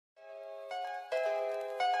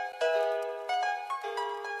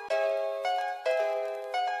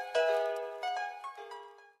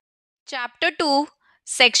Chapter 2,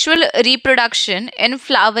 Sexual Reproduction in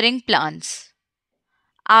Flowering Plants.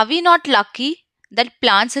 Are we not lucky that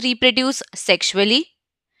plants reproduce sexually?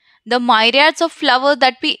 The myriads of flowers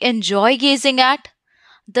that we enjoy gazing at,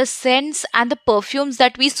 the scents and the perfumes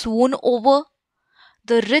that we swoon over,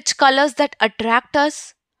 the rich colors that attract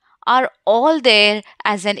us, are all there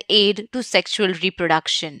as an aid to sexual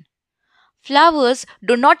reproduction. Flowers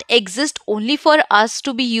do not exist only for us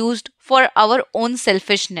to be used for our own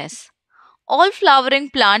selfishness. All flowering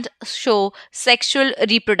plants show sexual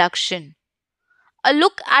reproduction. A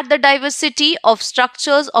look at the diversity of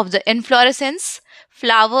structures of the inflorescence,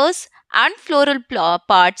 flowers, and floral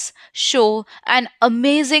parts show an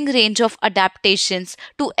amazing range of adaptations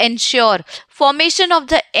to ensure formation of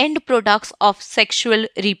the end products of sexual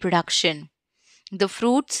reproduction, the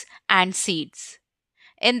fruits and seeds.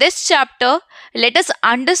 In this chapter, let us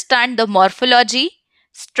understand the morphology,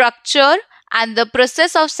 structure, and the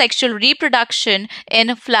process of sexual reproduction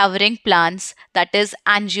in flowering plants, that is,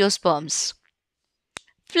 angiosperms.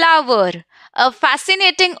 Flower, a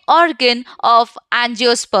fascinating organ of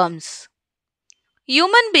angiosperms.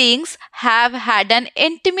 Human beings have had an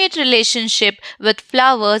intimate relationship with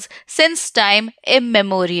flowers since time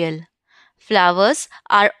immemorial. Flowers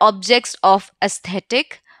are objects of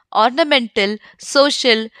aesthetic, ornamental,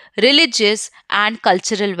 social, religious, and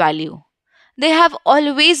cultural value. They have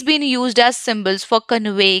always been used as symbols for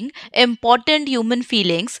conveying important human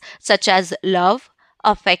feelings such as love,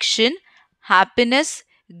 affection, happiness,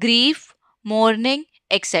 grief, mourning,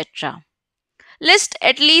 etc. List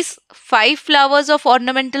at least 5 flowers of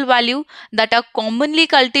ornamental value that are commonly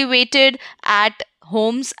cultivated at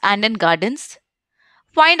homes and in gardens.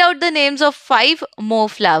 Find out the names of 5 more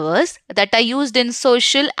flowers that are used in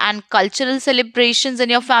social and cultural celebrations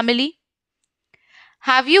in your family.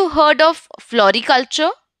 Have you heard of floriculture?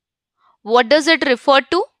 What does it refer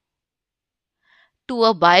to? To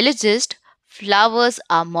a biologist, flowers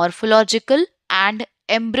are morphological and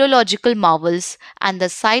embryological marvels and the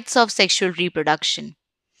sites of sexual reproduction.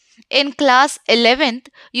 In class 11th,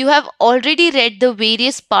 you have already read the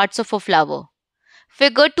various parts of a flower.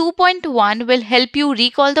 Figure 2.1 will help you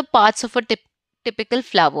recall the parts of a typical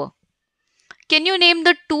flower. Can you name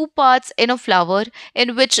the 2 parts in a flower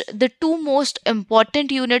in which the 2 most important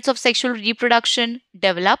units of sexual reproduction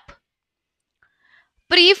develop?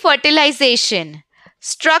 Pre-fertilization,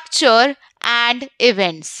 structure, and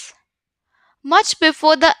events. Much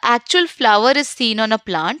before the actual flower is seen on a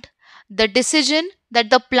plant, the decision that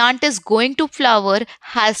the plant is going to flower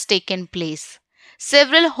has taken place.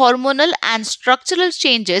 Several hormonal and structural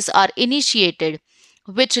changes are initiated,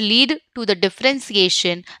 which lead to the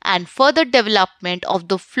differentiation and further development of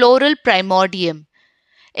the floral primordium.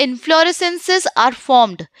 Inflorescences are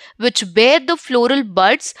formed, which bear the floral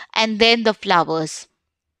buds and then the flowers.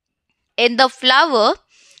 In the flower,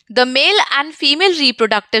 the male and female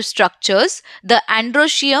reproductive structures, the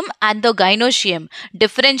androecium and the gynoecium,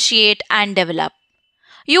 differentiate and develop.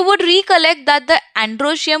 You would recollect that the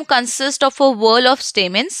androecium consists of a whorl of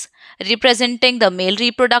stamens representing the male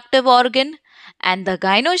reproductive organ, and the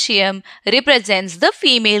gynoecium represents the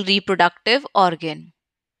female reproductive organ.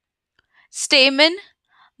 Stamen,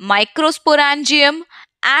 microsporangium,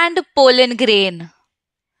 and pollen grain.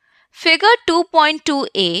 Figure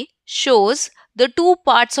 2.2a shows the 2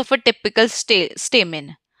 parts of a typical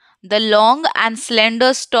stamen, the long and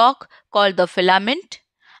slender stalk called the filament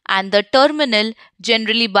and the terminal,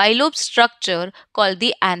 generally bilobed structure called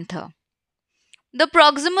the anther. The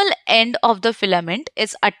proximal end of the filament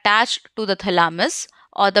is attached to the thalamus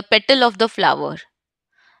or the petal of the flower.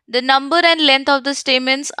 The number and length of the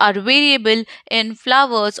stamens are variable in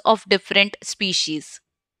flowers of different species.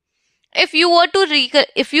 If you were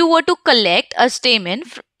to collect a stamen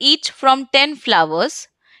each from 10 flowers,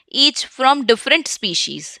 each from different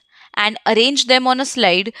species, and arrange them on a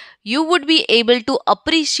slide, you would be able to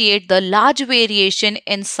appreciate the large variation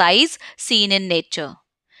in size seen in nature.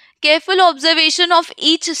 Careful observation of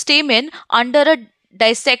each stamen under a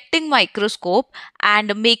dissecting microscope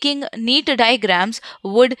and making neat diagrams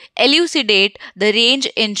would elucidate the range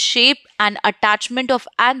in shape and attachment of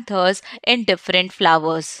anthers in different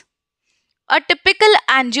flowers. A typical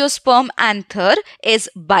angiosperm anther is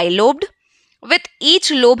bilobed, with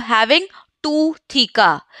each lobe having 2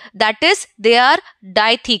 theca, that is, they are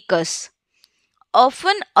dithecous.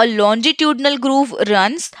 Often a longitudinal groove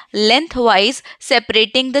runs lengthwise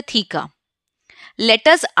separating the theca. Let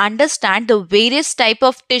us understand the various types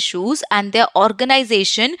of tissues and their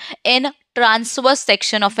organization in transverse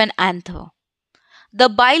section of an anther. The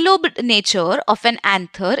bilobed nature of an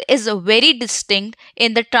anther is very distinct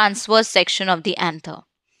in the transverse section of the anther.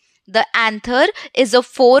 The anther is a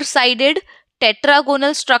four-sided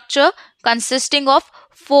tetragonal structure consisting of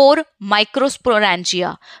four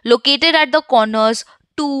microsporangia located at the corners,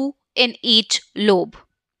 two in each lobe.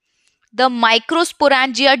 The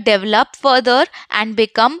microsporangia develop further and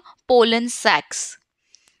become pollen sacs.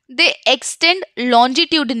 They extend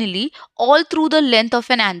longitudinally all through the length of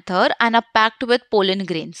an anther and are packed with pollen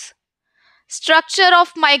grains. Structure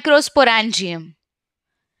of microsporangium.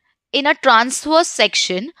 In a transverse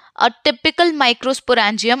section, a typical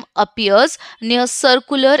microsporangium appears near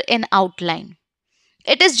circular in outline.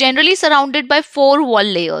 It is generally surrounded by four wall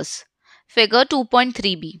layers. Figure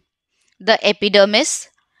 2.3b. The epidermis,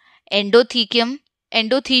 endothecium,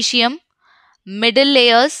 middle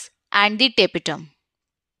layers, and the tapetum.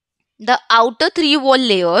 The outer three wall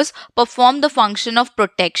layers perform the function of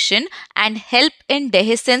protection and help in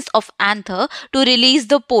dehiscence of anther to release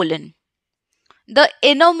the pollen. The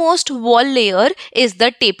innermost wall layer is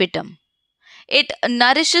the tapetum. It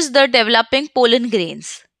nourishes the developing pollen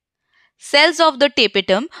grains. Cells of the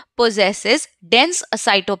tapetum possesses dense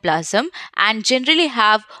cytoplasm and generally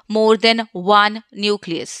have more than one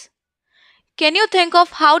nucleus. Can you think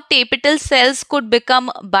of how tapetal cells could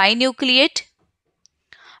become binucleate?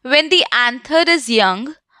 When the anther is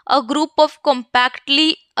young, a group of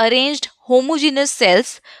compactly arranged homogeneous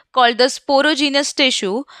cells called the sporogenous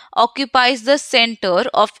tissue occupies the center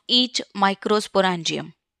of each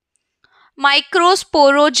microsporangium.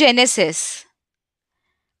 Microsporogenesis.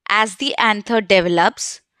 As the anther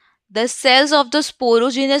develops, the cells of the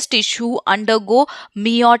sporogenous tissue undergo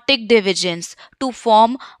meiotic divisions to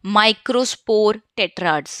form microspore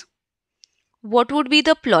tetrads. What would be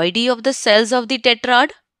the ploidy of the cells of the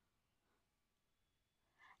tetrad?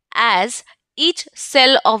 As each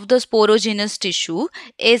cell of the sporogenous tissue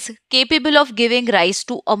is capable of giving rise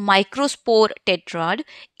to a microspore tetrad,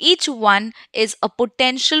 each one is a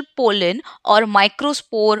potential pollen or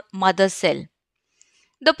microspore mother cell.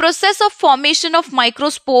 The process of formation of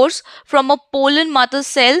microspores from a pollen mother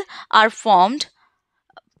cell are formed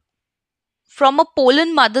from a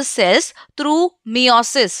pollen mother cells through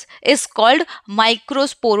meiosis is called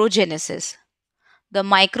microsporogenesis. The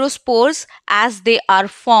microspores, as they are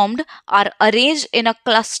formed, are arranged in a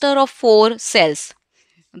cluster of four cells,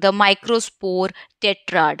 the microspore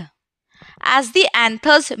tetrad. As the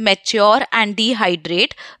anthers mature and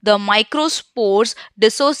dehydrate, the microspores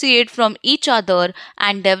dissociate from each other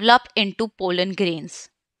and develop into pollen grains.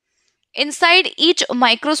 Inside each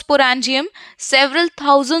microsporangium, several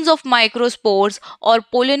thousands of microspores or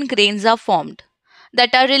pollen grains are formed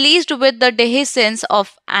that are released with the dehiscence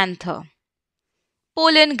of anther.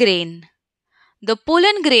 Pollen grain. The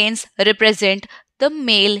pollen grains represent the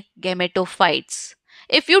male gametophytes.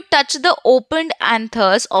 If you touch the opened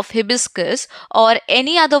anthers of hibiscus or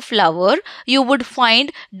any other flower, you would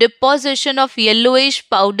find deposition of yellowish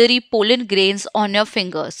powdery pollen grains on your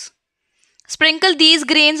fingers. Sprinkle these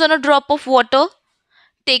grains on a drop of water,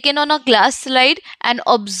 taken on a glass slide, and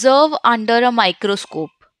observe under a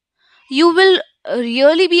microscope. You will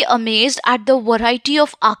really be amazed at the variety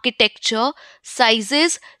of architecture,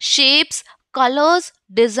 sizes, shapes, colors,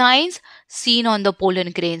 designs seen on the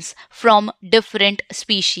pollen grains from different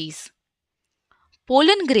species.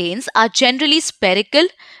 Pollen grains are generally spherical,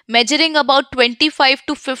 measuring about 25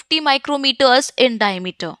 to 50 micrometers in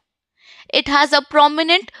diameter. It has a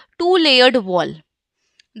prominent two-layered wall.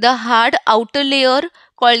 The hard outer layer,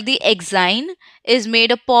 called the exine, is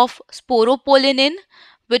made up of sporopollenin,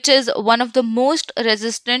 which is one of the most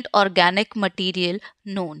resistant organic material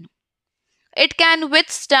known. It can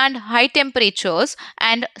withstand high temperatures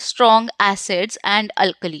and strong acids and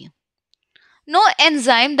alkali. No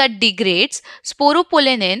enzyme that degrades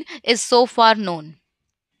sporopollenin is so far known.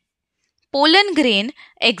 Pollen grain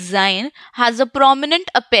exine has a prominent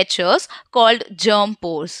apertures called germ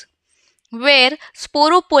pores, where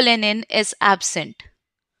sporopollenin is absent.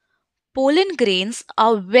 Pollen grains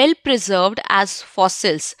are well preserved as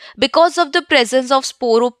fossils because of the presence of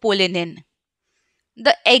sporopollenin.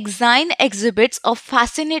 The exine exhibits a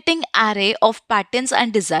fascinating array of patterns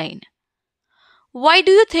and design. Why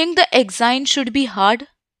do you think the exine should be hard?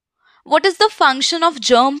 What is the function of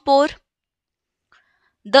germ pore?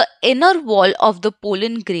 The inner wall of the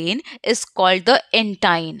pollen grain is called the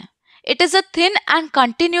entine. It is a thin and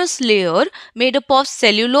continuous layer made up of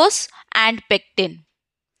cellulose and pectin.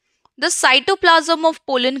 The cytoplasm of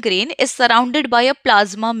pollen grain is surrounded by a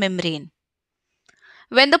plasma membrane.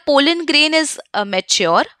 When the pollen grain is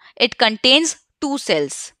mature, it contains two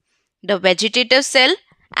cells, the vegetative cell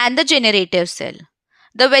and the generative cell.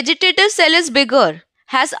 The vegetative cell is bigger,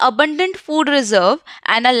 has abundant food reserve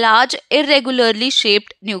and a large irregularly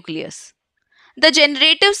shaped nucleus. The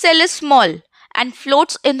generative cell is small and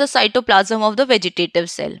floats in the cytoplasm of the vegetative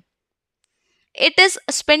cell. It is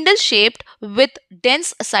spindle shaped with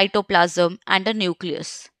dense cytoplasm and a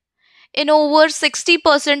nucleus. In over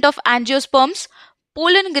 60% of angiosperms,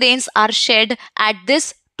 pollen grains are shed at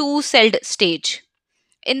this two-celled stage.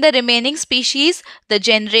 In the remaining species, the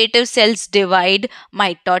generative cells divide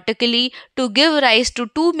mitotically to give rise to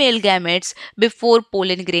two male gametes before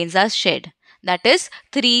pollen grains are shed. That is,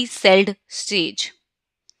 three-celled stage.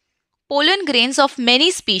 Pollen grains of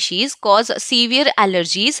many species cause severe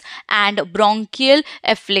allergies and bronchial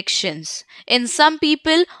afflictions. In some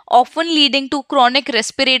people, often leading to chronic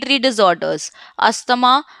respiratory disorders,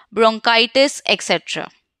 asthma, bronchitis,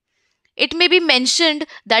 etc. It may be mentioned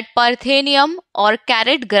that Parthenium or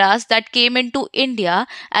carrot grass that came into India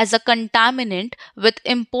as a contaminant with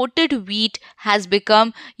imported wheat has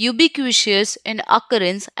become ubiquitous in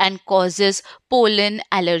occurrence and causes pollen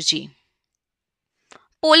allergy.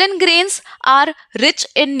 Pollen grains are rich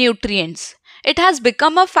in nutrients. It has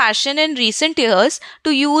become a fashion in recent years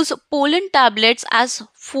to use pollen tablets as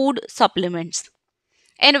food supplements.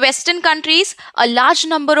 In Western countries, a large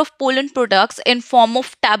number of pollen products in form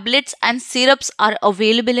of tablets and syrups are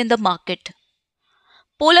available in the market.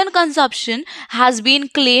 Pollen consumption has been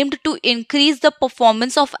claimed to increase the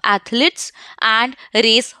performance of athletes and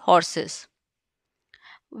race horses.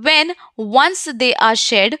 When once they are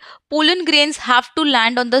shed, pollen grains have to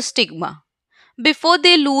land on the stigma before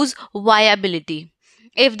they lose viability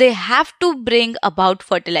if they have to bring about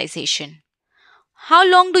fertilization. How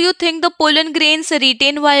long do you think the pollen grains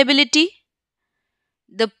retain viability?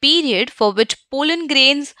 The period for which pollen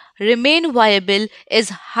grains remain viable is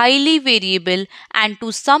highly variable and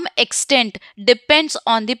to some extent depends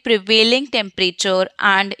on the prevailing temperature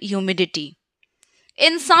and humidity.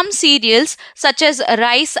 In some cereals, such as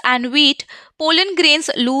rice and wheat, pollen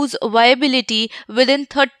grains lose viability within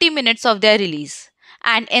 30 minutes of their release.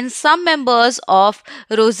 And in some members of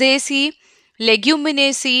Rosaceae,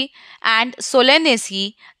 Leguminosae, and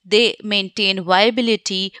Solanaceae, they maintain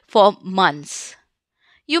viability for months.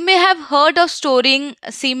 You may have heard of storing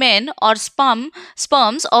semen or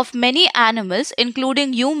sperms of many animals,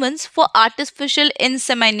 including humans, for artificial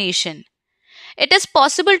insemination. It is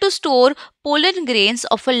possible to store pollen grains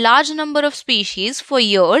of a large number of species for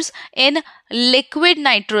years in liquid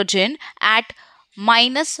nitrogen at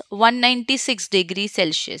minus 196 degrees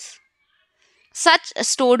Celsius. Such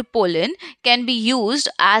stored pollen can be used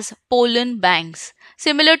as pollen banks,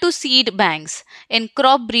 similar to seed banks, in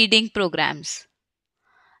crop breeding programs.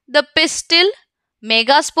 The pistil,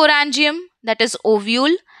 megasporangium, that is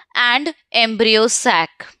ovule, and embryo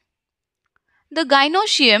sac. The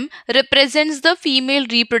gynoecium represents the female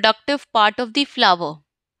reproductive part of the flower.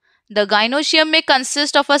 The gynoecium may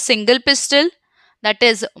consist of a single pistil, that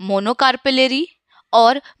is monocarpellary,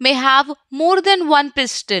 or may have more than one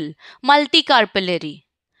pistil, multicarpellary.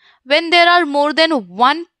 When there are more than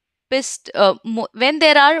one,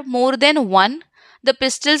 the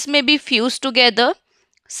pistils may be fused together,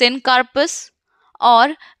 syncarpous,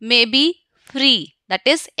 or may be free, that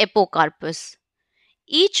is apocarpous.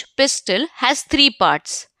 Each pistil has three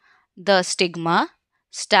parts: the stigma,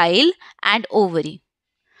 style, and ovary.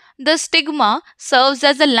 The stigma serves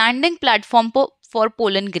as a landing platform for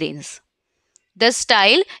pollen grains. The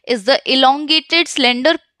style is the elongated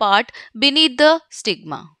slender part beneath the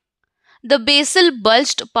stigma. The basal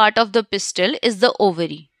bulged part of the pistil is the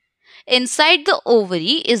ovary. Inside the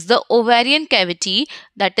ovary is the ovarian cavity,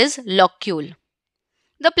 that is locule.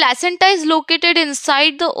 The placenta is located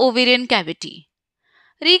inside the ovarian cavity.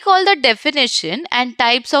 Recall the definition and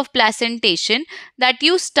types of placentation that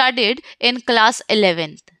you studied in class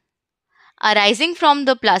 11th. Arising from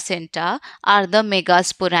the placenta are the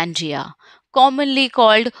megasporangia, commonly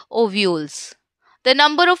called ovules. The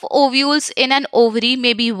number of ovules in an ovary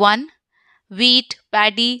may be 1, wheat,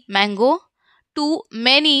 paddy, mango, 2,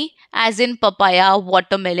 many, as in papaya,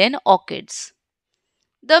 watermelon, orchids.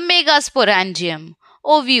 The megasporangium,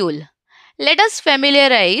 ovule. Let us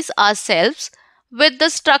familiarize ourselves with the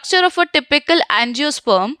structure of a typical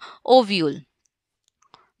angiosperm ovule.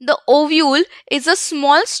 The ovule is a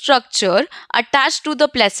small structure attached to the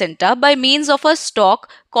placenta by means of a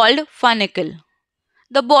stalk called funicle.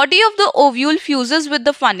 The body of the ovule fuses with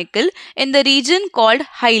the funicle in the region called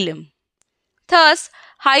hilum. Thus,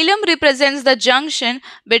 hilum represents the junction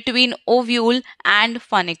between ovule and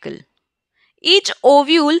funicle. Each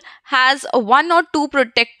ovule has one or two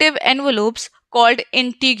protective envelopes called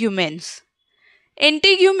integuments.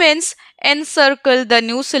 Integuments encircle the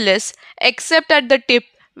nucellus except at the tip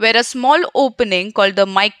where a small opening called the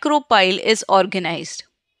micropyle is organized.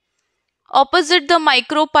 Opposite the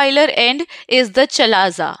micropylar end is the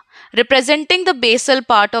chalaza, representing the basal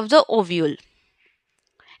part of the ovule.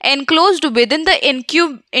 Enclosed within the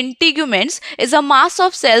integuments is a mass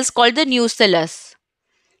of cells called the nucellus.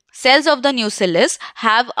 Cells of the nucellus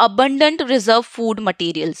have abundant reserve food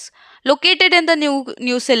materials. Located in the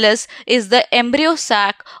nucellus is the embryo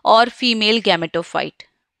sac or female gametophyte.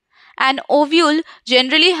 An ovule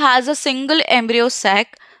generally has a single embryo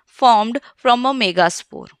sac formed from a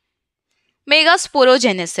megaspore.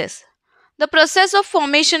 Megasporogenesis. The process of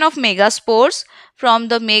formation of megaspores from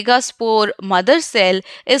the megaspore mother cell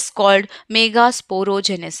is called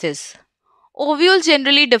megasporogenesis. Ovules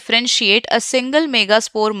generally differentiate a single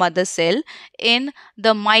megaspore mother cell in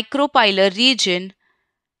the micropylar region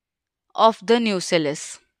of the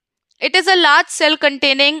nucellus. It is a large cell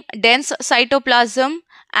containing dense cytoplasm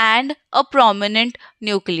and a prominent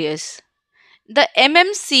nucleus. The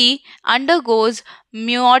MMC undergoes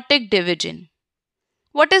meiotic division.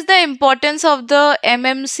 What is the importance of the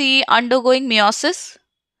MMC undergoing meiosis?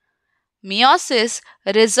 Meiosis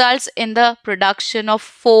results in the production of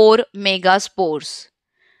 4 megaspores.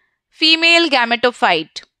 Female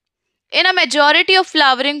gametophyte. In a majority of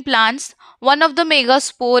flowering plants, one of the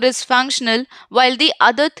megaspore is functional while the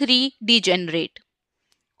other 3 degenerate.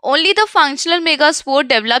 Only the functional megaspore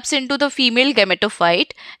develops into the female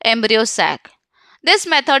gametophyte embryo sac. This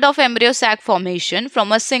method of embryo sac formation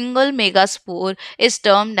from a single megaspore is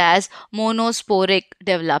termed as monosporic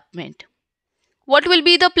development. What will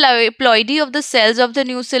be the ploidy of the cells of the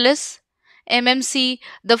nucellus? MMC,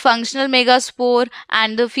 the functional megaspore,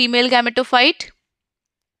 and the female gametophyte?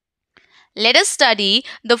 Let us study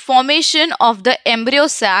the formation of the embryo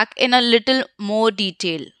sac in a little more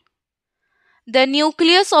detail. The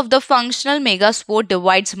nucleus of the functional megaspore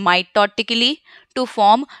divides mitotically to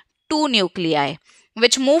form 2 nuclei,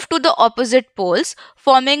 which move to the opposite poles,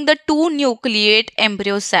 forming the 2 nucleate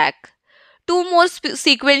embryo sac. 2 more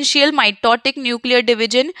sequential mitotic nuclear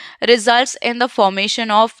division results in the formation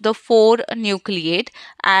of the 4 nucleate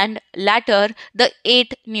and latter the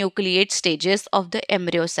 8 nucleate stages of the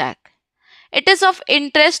embryo sac. It is of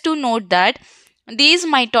interest to note that these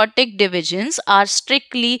mitotic divisions are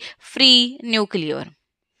strictly free nuclear.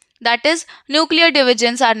 That is, nuclear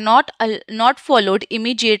divisions are not followed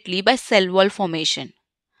immediately by cell wall formation.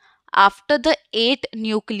 After the 8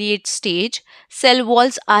 nucleate stage, cell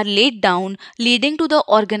walls are laid down, leading to the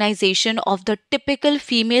organization of the typical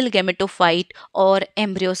female gametophyte or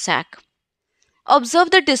embryo sac.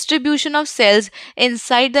 Observe the distribution of cells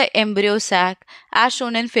inside the embryo sac as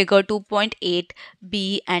shown in figure 2.8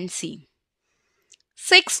 B and C.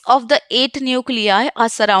 6 of the 8 nuclei are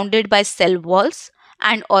surrounded by cell walls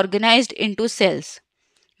and organized into cells.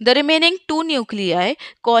 The remaining 2 nuclei,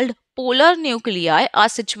 called polar nuclei, are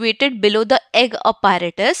situated below the egg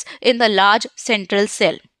apparatus in the large central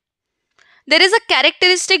cell. There is a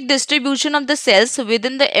characteristic distribution of the cells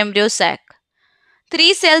within the embryo sac.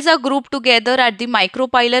 3 cells are grouped together at the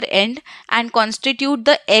micropylar end and constitute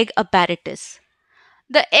the egg apparatus.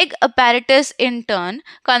 The egg apparatus in turn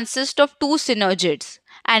consists of 2 synergids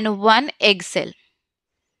and 1 egg cell.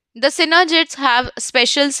 The synergids have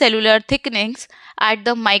special cellular thickenings at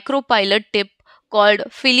the micropylar tip called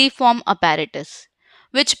filiform apparatus,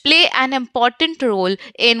 which play an important role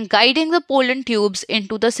in guiding the pollen tubes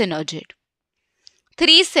into the synergid.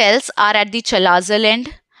 3 cells are at the chalazal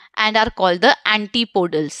end and are called the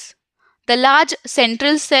antipodals. The large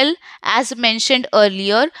central cell, as mentioned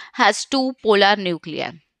earlier, has 2 polar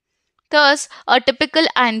nuclei. Thus, a typical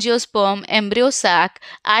angiosperm embryo sac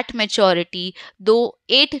at maturity, though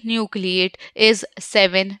 8 nucleate, is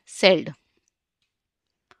 7-celled.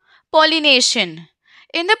 Pollination.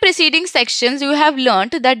 In the preceding sections, you have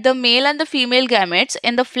learnt that the male and the female gametes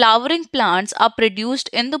in the flowering plants are produced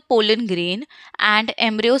in the pollen grain and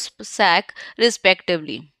embryo sac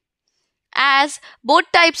respectively. As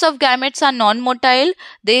both types of gametes are non-motile,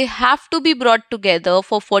 they have to be brought together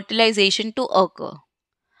for fertilization to occur.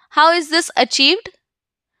 How is this achieved?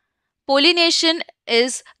 Pollination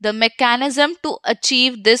is the mechanism to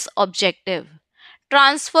achieve this objective.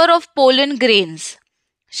 Transfer of pollen grains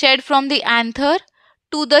shed from the anther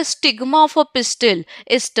to the stigma of a pistil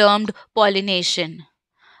is termed pollination.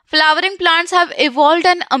 Flowering plants have evolved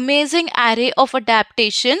an amazing array of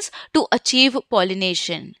adaptations to achieve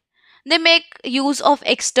pollination. They make use of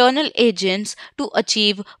external agents to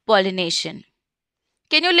achieve pollination.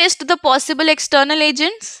 Can you list the possible external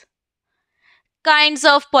agents? Kinds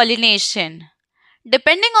of pollination.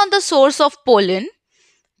 Depending on the source of pollen,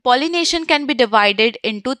 pollination can be divided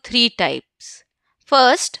into 3 types.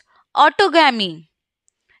 First, autogamy.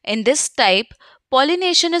 In this type,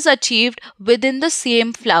 pollination is achieved within the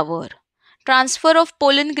same flower. transfer of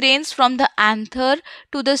pollen grains from the anther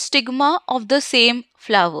to the stigma of the same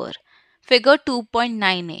flower. Figure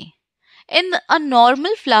 2.9a. In a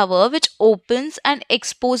normal flower which opens and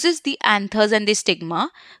exposes the anthers and the stigma,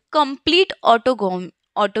 complete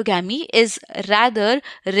autogamy is rather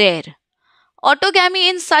rare. Autogamy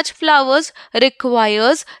in such flowers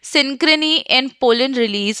requires synchrony in pollen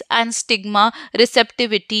release and stigma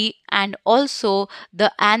receptivity, and also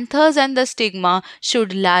the anthers and the stigma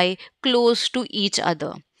should lie close to each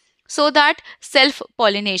other so that self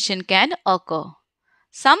pollination can occur.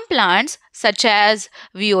 Some plants such as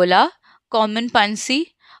viola, common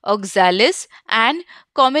pansy, oxalis and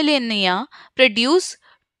commelinea produce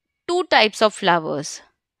two types of flowers: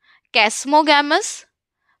 casmogamous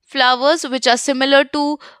flowers, which are similar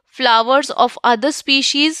to flowers of other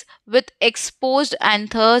species with exposed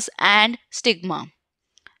anthers and stigma,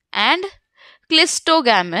 and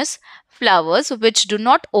clistogamous flowers which do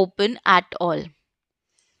not open at all.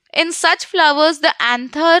 In such flowers, the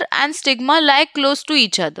anther and stigma lie close to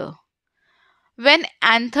each other. When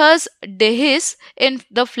anthers dehisce in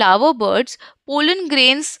the flower buds, pollen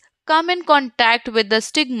grains come in contact with the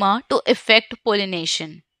stigma to effect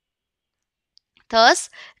pollination. Thus,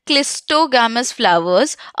 clistogamous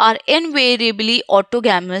flowers are invariably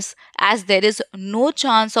autogamous, as there is no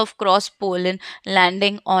chance of cross pollen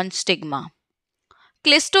landing on stigma.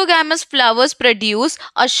 Clistogamous flowers produce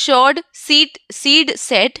a short seed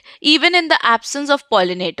set even in the absence of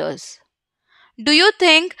pollinators. Do you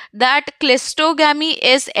think that clistogamy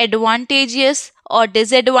is advantageous or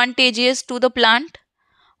disadvantageous to the plant?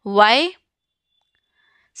 Why?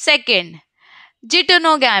 Second,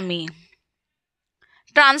 geitonogamy.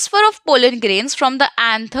 Transfer of pollen grains from the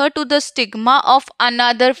anther to the stigma of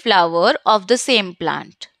another flower of the same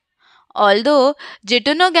plant. Although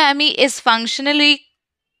geitonogamy is functionally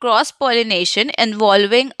cross-pollination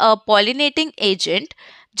involving a pollinating agent,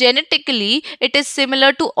 genetically it is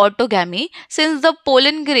similar to autogamy since the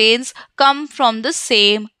pollen grains come from the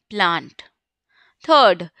same plant.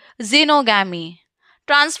 Third, xenogamy.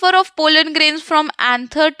 Transfer of pollen grains from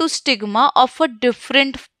anther to stigma of a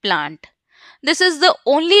different plant. This is the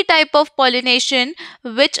only type of pollination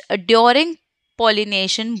which during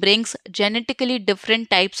pollination brings genetically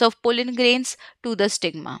different types of pollen grains to the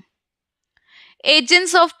stigma.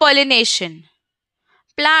 Agents of pollination.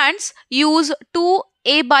 Plants use two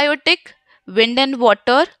abiotic, wind and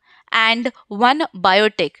water, and one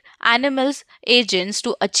biotic, animals agents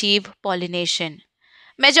to achieve pollination.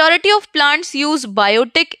 Majority of plants use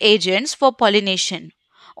biotic agents for pollination.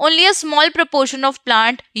 Only a small proportion of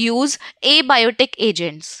plants use abiotic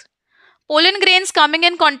agents. Pollen grains coming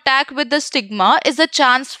in contact with the stigma is a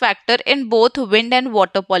chance factor in both wind and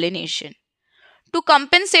water pollination. To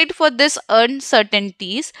compensate for this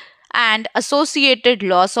uncertainties and associated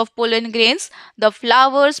loss of pollen grains, the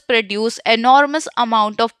flowers produce enormous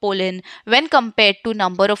amount of pollen when compared to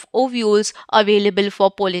number of ovules available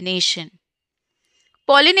for pollination.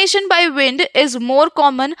 Pollination by wind is more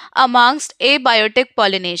common amongst abiotic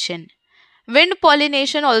pollination. Wind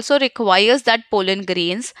pollination also requires that pollen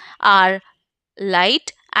grains are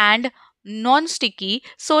light and non-sticky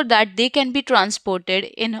so that they can be transported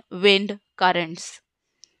in wind currents.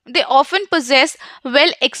 They often possess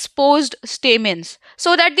well exposed stamens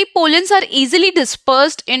so that the pollens are easily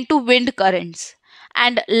dispersed into wind currents,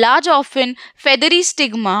 and large, often feathery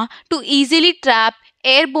stigma to easily trap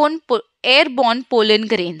airborne pollen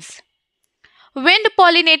grains. Wind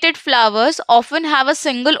pollinated flowers often have a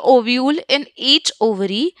single ovule in each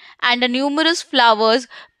ovary and numerous flowers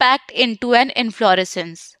packed into an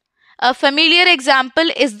inflorescence. A familiar example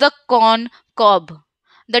is the corn cob.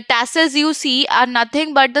 The tassels you see are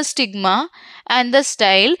nothing but the stigma and the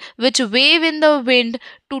style which wave in the wind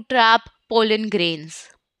to trap pollen grains.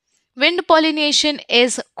 Wind pollination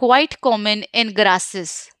is quite common in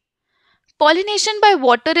grasses. Pollination by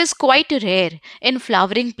water is quite rare in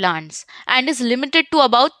flowering plants and is limited to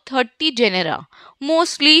about 30 genera,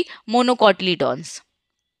 mostly monocotyledons.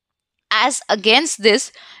 As against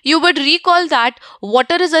this, you would recall that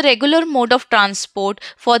water is a regular mode of transport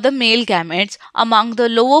for the male gametes among the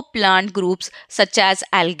lower plant groups such as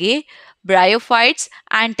algae, bryophytes,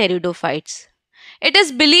 and pteridophytes. It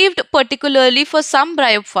is believed, particularly for some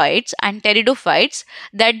bryophytes and pteridophytes,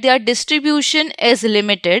 that their distribution is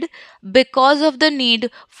limited because of the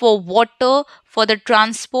need for water for the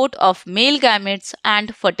transport of male gametes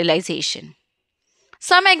and fertilization.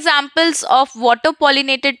 Some examples of water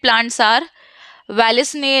pollinated plants are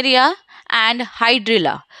Vallisneria and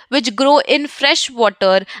Hydrilla, which grow in fresh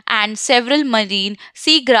water, and several marine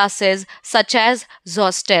sea grasses such as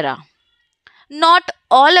Zostera. Not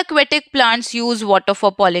all aquatic plants use water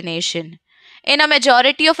for pollination. In a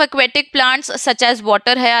majority of aquatic plants such as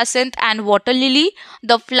water hyacinth and water lily,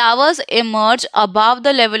 the flowers emerge above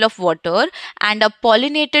the level of water and are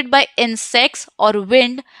pollinated by insects or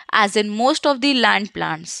wind, as in most of the land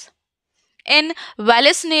plants. In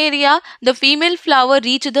Vallisneria, the female flower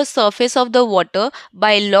reach the surface of the water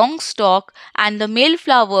by a long stalk, and the male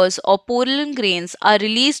flowers or pollen grains are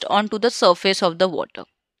released onto the surface of the water.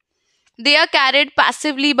 They are carried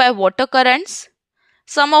passively by water currents.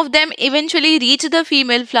 Some of them eventually reach the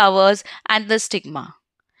female flowers and the stigma.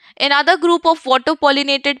 In other group of water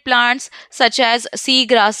pollinated plants such as sea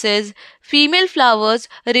grasses, female flowers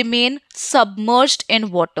remain submerged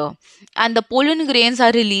in water and the pollen grains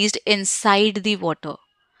are released inside the water.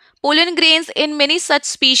 Pollen grains in many such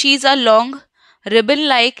species are long, ribbon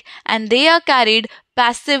like, and they are carried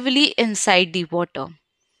passively inside the water.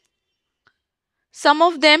 Some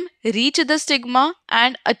of them reach the stigma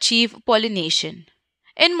and achieve pollination.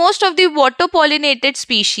 In most of the water pollinated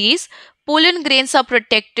species, pollen grains are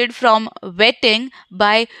protected from wetting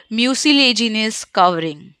by mucilaginous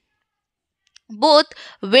covering. Both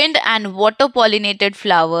wind and water pollinated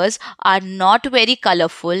flowers are not very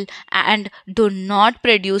colorful and do not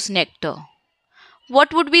produce nectar.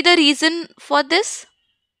 What would be the reason for this?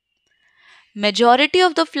 Majority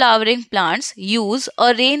of the flowering plants use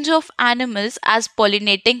a range of animals as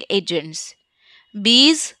pollinating agents.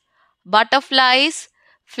 Bees, butterflies,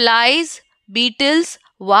 flies, beetles,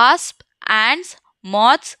 wasps, ants,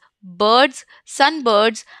 moths, birds,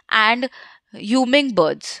 sunbirds, and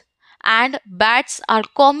hummingbirds, and bats are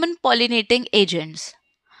common pollinating agents.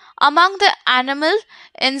 Among the animal,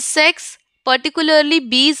 insects, particularly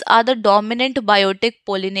bees, are the dominant biotic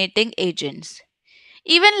pollinating agents.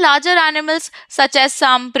 Even larger animals such as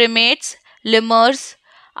some primates, lemurs,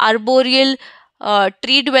 arboreal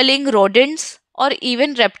tree dwelling rodents, or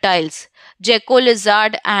even reptiles, gecko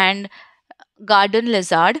lizard and garden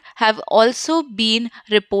lizard, have also been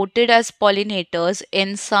reported as pollinators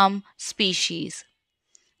in some species.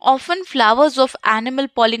 Often, flowers of animal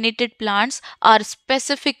pollinated plants are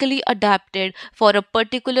specifically adapted for a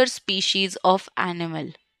particular species of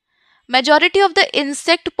animal. Majority of the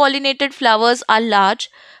insect pollinated flowers are large,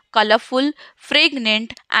 colorful,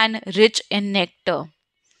 fragrant, and rich in nectar.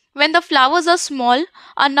 When the flowers are small,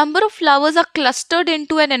 a number of flowers are clustered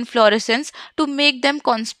into an inflorescence to make them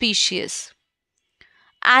conspicuous.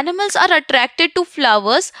 Animals are attracted to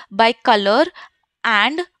flowers by color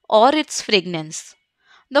and or its fragrance.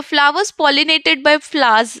 The flowers pollinated by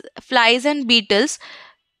flies and beetles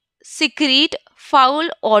secrete foul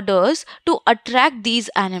odors to attract these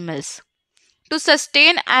animals. To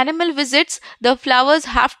sustain animal visits, the flowers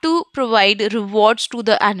have to provide rewards to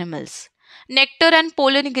the animals. Nectar and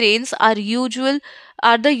pollen grains are the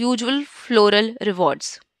usual floral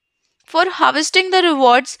rewards. For harvesting the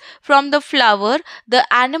rewards from the flower, the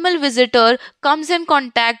animal visitor comes in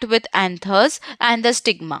contact with anthers and the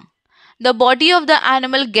stigma. The body of the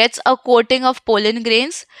animal gets a coating of pollen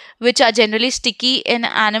grains, which are generally sticky in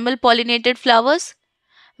animal pollinated flowers.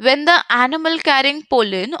 When the animal carrying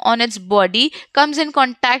pollen on its body comes in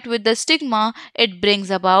contact with the stigma, it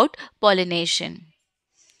brings about pollination.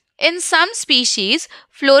 In some species,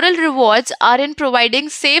 floral rewards are in providing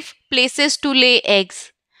safe places to lay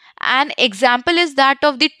eggs. An example is that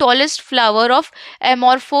of the tallest flower of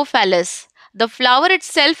Amorphophallus. The flower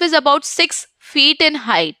itself is about 6 feet in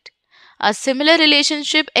height. A similar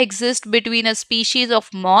relationship exists between a species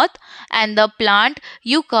of moth and the plant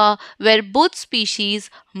yucca, where both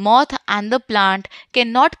species, moth and the plant,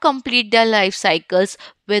 cannot complete their life cycles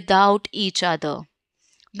without each other.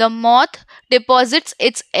 The moth deposits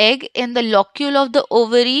its egg in the locule of the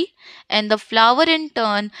ovary, and the flower in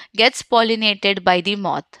turn gets pollinated by the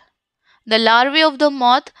moth. The larvae of the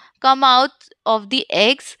moth come out of the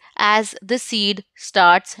eggs as the seed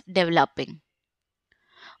starts developing.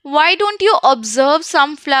 Why don't you observe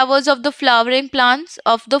some flowers of the flowering plants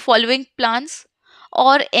of the following plants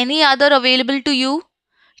or any other available to you?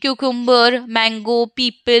 Cucumber, mango,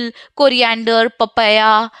 peepal, coriander,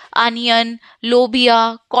 papaya, onion,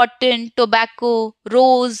 lobia, cotton, tobacco,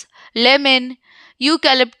 rose, lemon,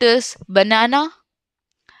 eucalyptus, banana.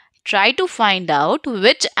 Try to find out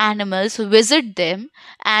which animals visit them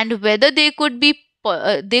and whether they could be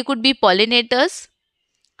pollinators.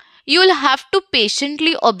 You'll have to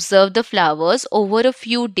patiently observe the flowers over a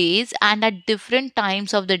few days and at different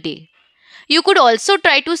times of the day. You could also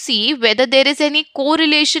try to see whether there is any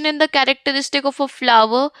correlation in the characteristic of a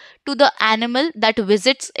flower to the animal that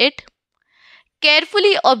visits it.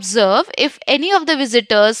 Carefully observe if any of the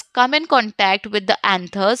visitors come in contact with the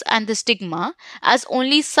anthers and the stigma, as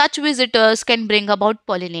only such visitors can bring about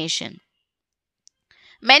pollination.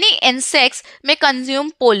 Many insects may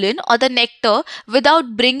consume pollen or the nectar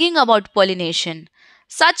without bringing about pollination.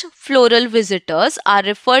 Such floral visitors are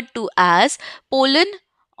referred to as pollen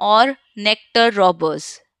or nectar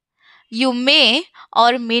robbers. You may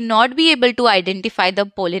or may not be able to identify the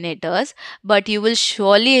pollinators, but you will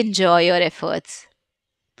surely enjoy your efforts.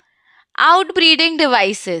 Outbreeding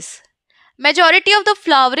devices. Majority of the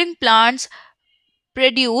flowering plants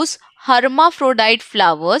produce hermaphrodite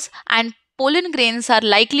flowers, and pollen grains are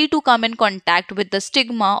likely to come in contact with the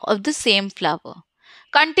stigma of the same flower.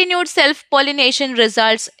 Continued self pollination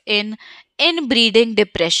results in inbreeding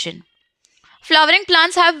depression. Flowering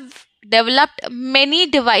plants have developed many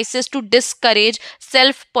devices to discourage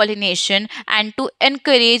self pollination and to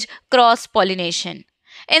encourage cross pollination.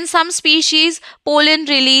 In some species, pollen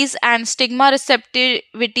release and stigma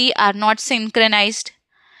receptivity are not synchronized.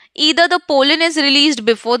 Either the pollen is released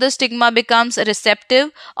before the stigma becomes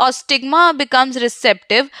receptive, or stigma becomes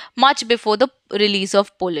receptive much before the release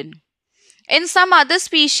of pollen. In some other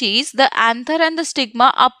species, the anther and the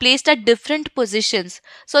stigma are placed at different positions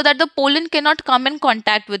so that the pollen cannot come in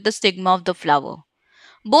contact with the stigma of the flower.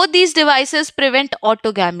 Both these devices prevent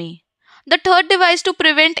autogamy. The third device to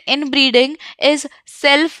prevent inbreeding is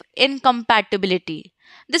self incompatibility.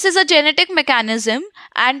 This is a genetic mechanism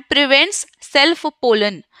and prevents self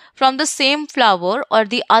pollen from the same flower or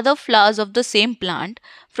the other flowers of the same plant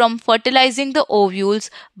from fertilizing the ovules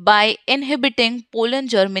by inhibiting pollen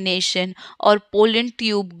germination or pollen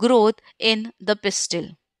tube growth in the pistil.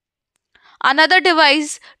 Another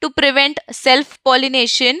device to prevent self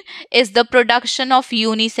pollination is the production of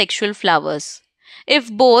unisexual flowers.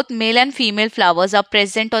 If both male and female flowers are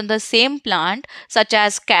present on the same plant, such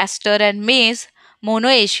as castor and maize,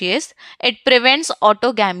 monoecious, it prevents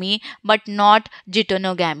autogamy but not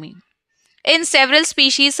geitonogamy. In several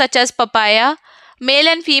species, such as papaya, male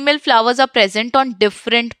and female flowers are present on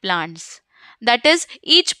different plants. That is,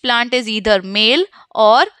 each plant is either male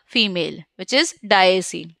or female, which is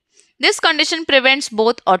dioicy. This condition prevents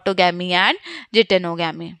both autogamy and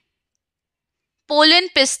geitonogamy. Pollen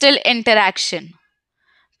pistil interaction.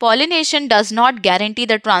 Pollination does not guarantee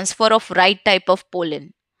the transfer of right type of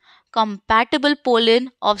pollen. Compatible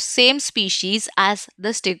pollen of same species as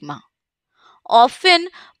the stigma. Often,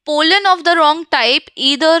 pollen of the wrong type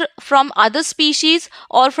either from other species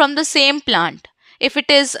or from the same plant, if it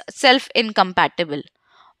is self-incompatible,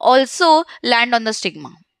 also land on the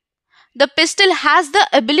stigma. The pistil has the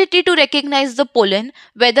ability to recognize the pollen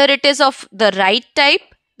whether it is of the right type,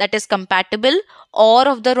 that is compatible, or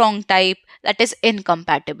of the wrong type, that is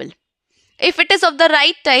incompatible. If it is of the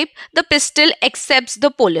right type, the pistil accepts the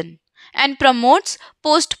pollen and promotes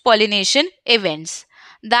post-pollination events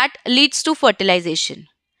that leads to fertilization.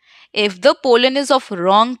 If the pollen is of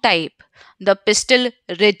wrong type, the pistil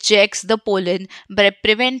rejects the pollen by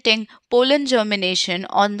preventing pollen germination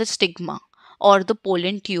on the stigma or the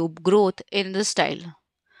pollen tube growth in the style.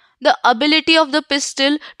 The ability of the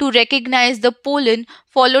pistil to recognize the pollen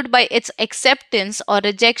followed by its acceptance or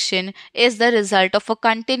rejection is the result of a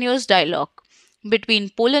continuous dialogue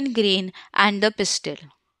between pollen grain and the pistil.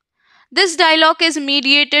 This dialogue is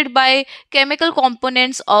mediated by chemical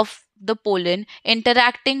components of the pollen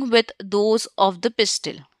interacting with those of the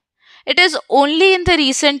pistil. It is only in the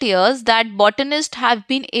recent years that botanists have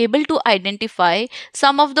been able to identify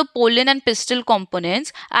some of the pollen and pistil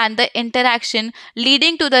components and the interaction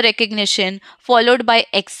leading to the recognition followed by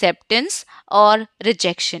acceptance or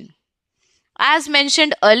rejection. As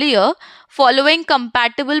mentioned earlier, following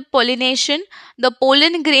compatible pollination, the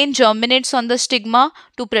pollen grain germinates on the stigma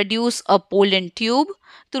to produce a pollen tube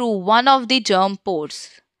through one of the germ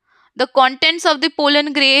pores. The contents of the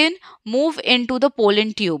pollen grain move into the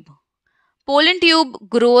pollen tube. Pollen tube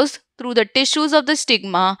grows through the tissues of the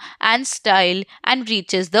stigma and style and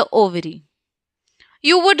reaches the ovary.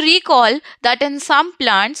 You would recall that in some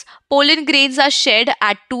plants, pollen grains are shed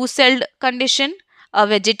at two-celled condition, a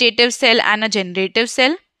vegetative cell and a generative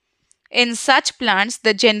cell. In such plants,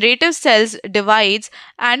 the generative cells divides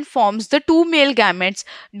and forms the two male gametes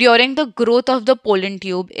during the growth of the pollen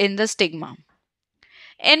tube in the stigma.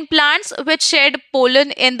 In plants which shed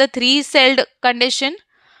pollen in the three-celled condition,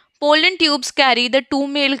 pollen tubes carry the two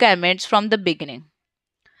male gametes from the beginning.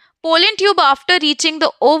 Pollen tube, after reaching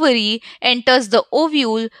the ovary, enters the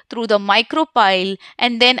ovule through the micropyle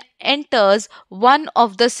and then enters one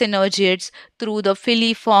of the synergids through the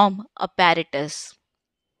filiform apparatus.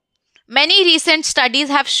 Many recent studies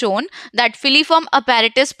have shown that filiform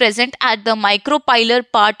apparatus present at the micropylar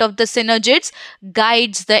part of the synergids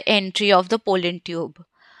guides the entry of the pollen tube.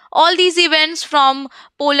 All these events, from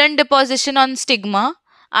pollen deposition on stigma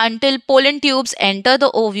until pollen tubes enter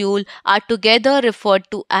the ovule are together referred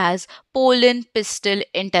to as pollen pistil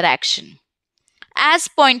interaction. As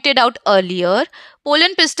pointed out earlier,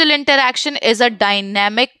 pollen pistil interaction is a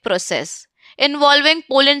dynamic process involving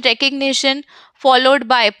pollen recognition followed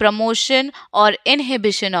by promotion or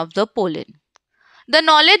inhibition of the pollen. The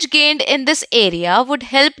knowledge gained in this area would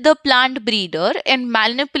help the plant breeder in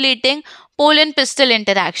manipulating pollen pistil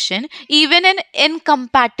interaction even in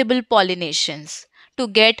incompatible pollinations to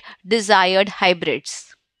get desired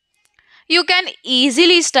hybrids. You can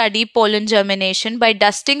easily study pollen germination by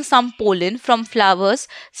dusting some pollen from flowers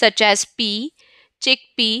such as pea,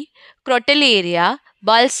 chickpea, crotalaria,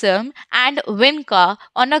 balsam, and vinca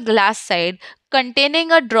on a glass slide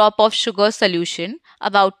containing a drop of sugar solution,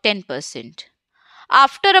 about 10%.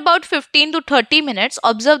 After about 15 to 30 minutes,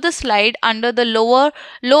 observe the slide under the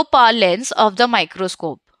low power lens of the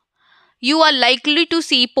microscope. You are likely to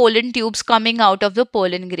see pollen tubes coming out of the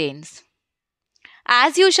pollen grains.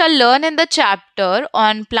 As you shall learn in the chapter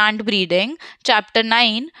on plant breeding, chapter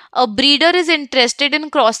 9, a breeder is interested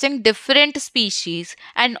in crossing different species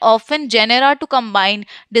and often genera to combine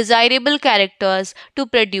desirable characters to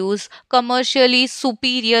produce commercially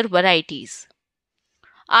superior varieties.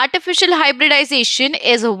 Artificial hybridization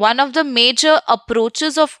is one of the major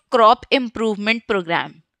approaches of crop improvement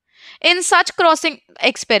program. In such crossing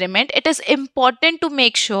experiment, it is important to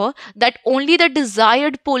make sure that only the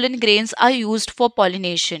desired pollen grains are used for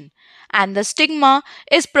pollination and the stigma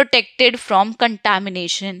is protected from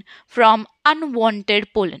contamination from unwanted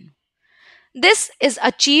pollen. This is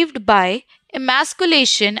achieved by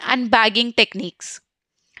emasculation and bagging techniques.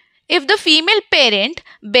 If the female parent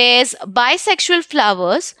bears bisexual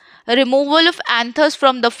flowers, removal of anthers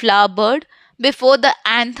from the flower bud before the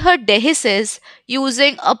anther dehisces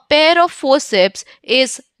using a pair of forceps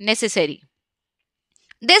is necessary.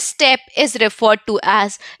 This step is referred to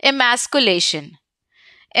as emasculation.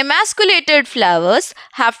 Emasculated flowers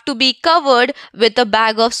have to be covered with a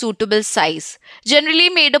bag of suitable size, generally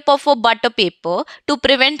made up of a butter paper, to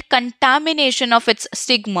prevent contamination of its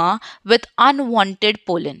stigma with unwanted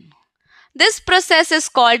pollen. This process is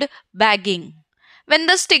called bagging. When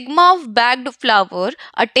the stigma of bagged flower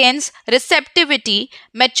attains receptivity,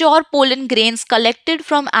 mature pollen grains collected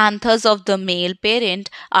from anthers of the male parent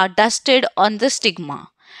are dusted on the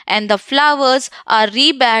stigma, and the flowers are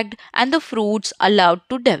rebagged and the fruits allowed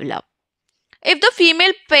to develop. If the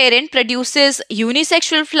female parent produces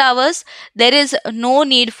unisexual flowers, there is no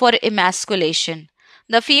need for emasculation.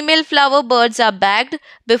 The female flower buds are bagged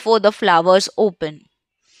before the flowers open.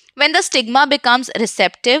 When the stigma becomes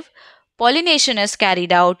receptive, pollination is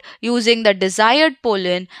carried out using the desired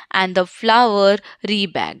pollen and the flower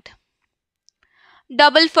rebagged.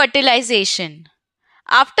 Double fertilization.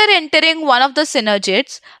 After entering one of the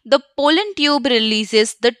synergids, the pollen tube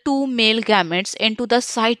releases the two male gametes into the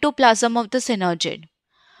cytoplasm of the synergid.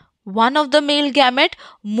 One of the male gamete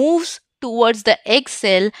moves towards the egg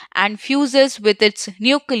cell and fuses with its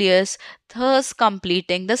nucleus, thus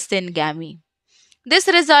completing the syngamy. This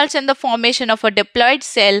results in the formation of a diploid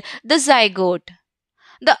cell, the zygote.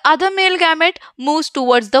 The other male gamete moves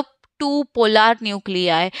towards the two polar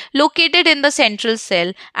nuclei located in the central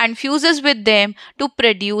cell and fuses with them to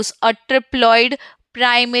produce a triploid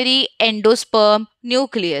primary endosperm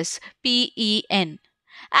nucleus, PEN.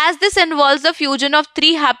 As this involves the fusion of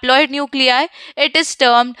three haploid nuclei, it is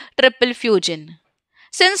termed triple fusion.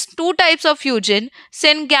 Since two types of fusion,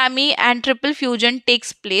 syngamy and triple fusion,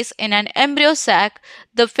 takes place in an embryo sac,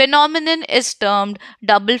 the phenomenon is termed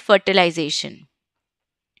double fertilization,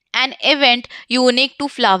 an event unique to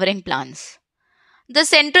flowering plants. The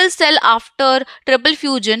central cell after triple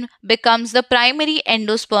fusion becomes the primary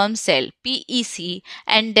endosperm cell, PEC,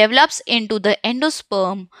 and develops into the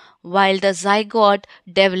endosperm, while the zygote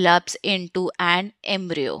develops into an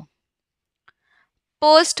embryo.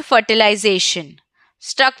 Post-fertilization,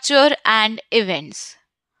 structure and events.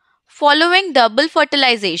 Following double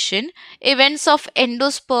fertilization, events of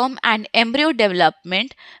endosperm and embryo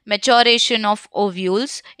development, maturation of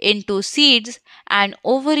ovules into seeds, and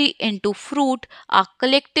ovary into fruit are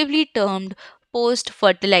collectively termed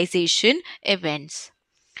post-fertilization events.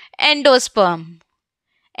 Endosperm.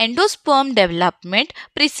 Endosperm development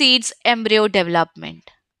precedes embryo development.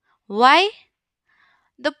 Why?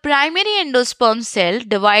 The primary endosperm cell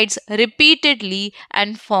divides repeatedly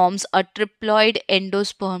and forms a triploid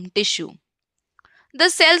endosperm tissue. The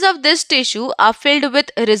cells of this tissue are filled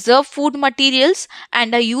with reserve food materials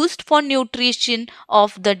and are used for nutrition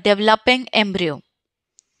of the developing embryo.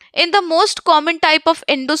 In the most common type of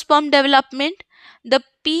endosperm development, The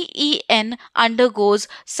PEN undergoes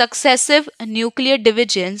successive nuclear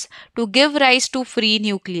divisions to give rise to free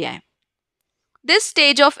nuclei. This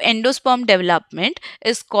stage of endosperm development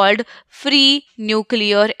is called free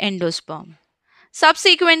nuclear endosperm.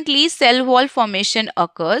 Subsequently, cell wall formation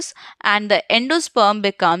occurs and the endosperm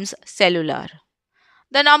becomes cellular.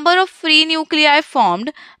 The number of free nuclei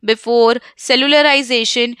formed before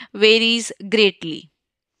cellularization varies greatly.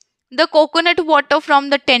 The coconut water from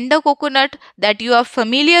the tender coconut that you are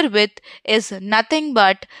familiar with is nothing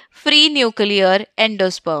but free nuclear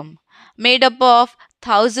endosperm, made up of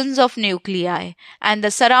thousands of nuclei, and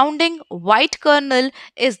the surrounding white kernel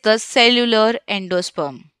is the cellular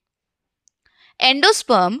endosperm.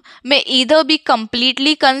 Endosperm may either be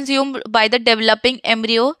completely consumed by the developing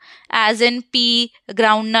embryo, as in pea,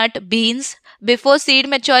 groundnut, beans, before seed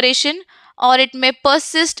maturation, or it may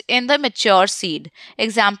persist in the mature seed,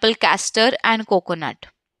 example castor and coconut,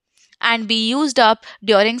 and be used up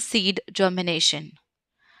during seed germination.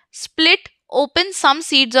 Split open some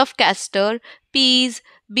seeds of castor, peas,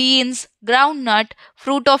 beans, groundnut,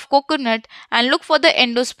 fruit of coconut, and look for the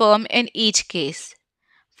endosperm in each case.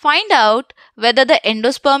 Find out whether the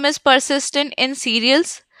endosperm is persistent in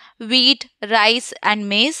cereals, wheat, rice, and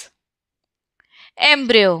maize.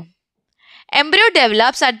 Embryo. Embryo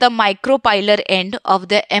develops at the micropylar end of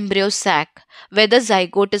the embryo sac, where the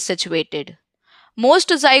zygote is situated. Most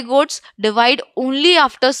zygotes divide only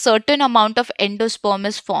after a certain amount of endosperm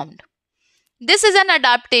is formed. This is an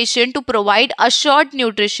adaptation to provide assured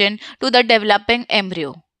nutrition to the developing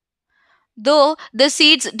embryo. Though the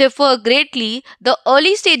seeds differ greatly, the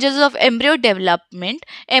early stages of embryo development,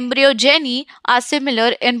 embryogeny, are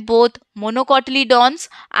similar in both monocotyledons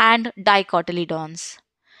and dicotyledons.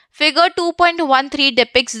 Figure 2.13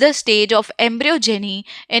 depicts the stage of embryogeny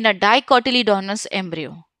in a dicotyledonous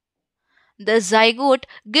embryo. The zygote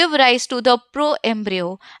give rise to the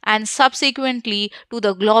proembryo and subsequently to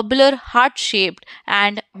the globular heart-shaped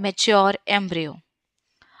and mature embryo.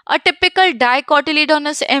 A typical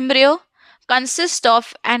dicotyledonous embryo consists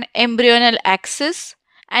of an embryonal axis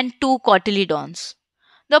and two cotyledons.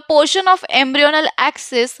 The portion of embryonal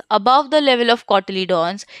axis above the level of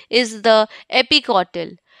cotyledons is the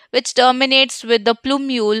epicotyl, which terminates with the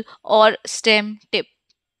plumule or stem tip.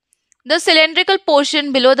 The cylindrical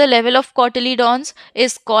portion below the level of cotyledons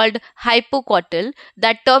is called hypocotyl,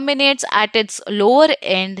 that terminates at its lower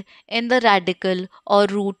end in the radicle or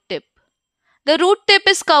root tip. The root tip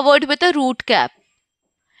is covered with a root cap.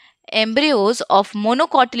 Embryos of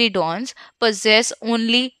monocotyledons possess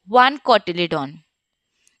only one cotyledon.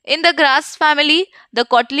 In the grass family, the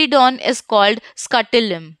cotyledon is called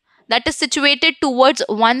scutellum, that is situated towards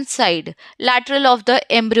one side, lateral of the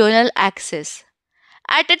embryonal axis.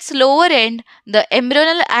 At its lower end, the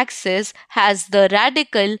embryonal axis has the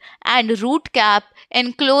radicle and root cap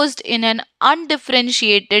enclosed in an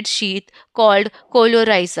undifferentiated sheath called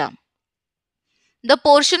coleorhiza. The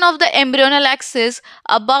portion of the embryonal axis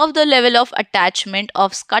above the level of attachment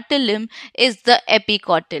of scutellum is the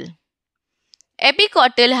epicotyl.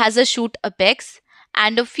 Epicotyl has a shoot apex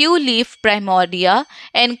and a few leaf primordia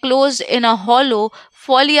enclosed in a hollow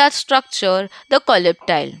foliar structure, the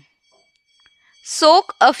coleoptile.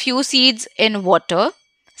 Soak a few seeds in water,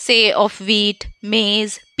 say of wheat,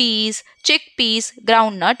 maize, peas, chickpeas,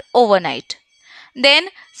 groundnut, overnight. Then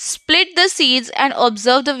split the seeds and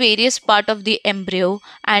observe the various parts of the embryo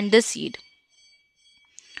and the seed.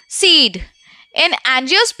 Seed. In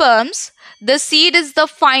angiosperms, the seed is the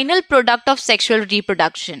final product of sexual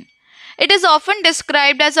reproduction. It is often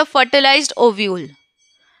described as a fertilized ovule.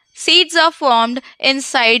 Seeds are formed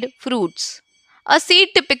inside fruits. A seed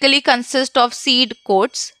typically consists of seed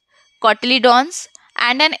coats, cotyledons,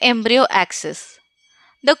 and an embryo axis.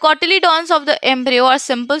 The cotyledons of the embryo are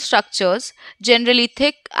simple structures, generally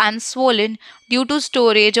thick and swollen due to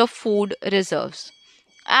storage of food reserves,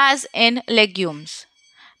 as in legumes.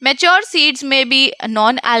 Mature seeds may be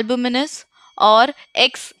non-albuminous or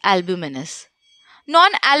ex-albuminous.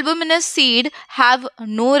 Non-albuminous seed have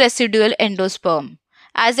no residual endosperm,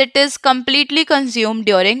 as it is completely consumed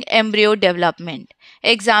during embryo development.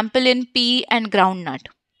 Example in pea and groundnut.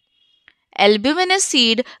 Albuminous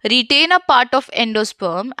seed retain a part of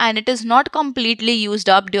endosperm and it is not completely used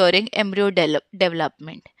up during embryo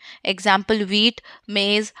development. Example wheat,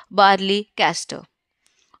 maize, barley, castor.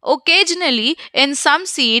 Occasionally, in some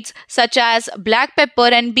seeds such as black pepper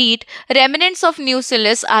and beet, remnants of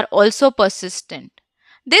nucellus are also persistent.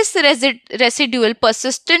 This residual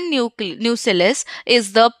persistent nucellus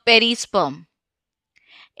is the perisperm.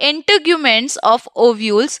 Integuments of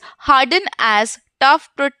ovules harden as tough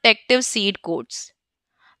protective seed coats.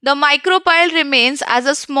 The micropyle remains as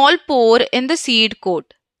a small pore in the seed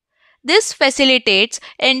coat. This facilitates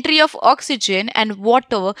entry of oxygen and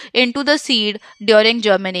water into the seed during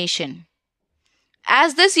germination.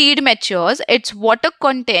 As the seed matures, its water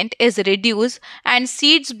content is reduced and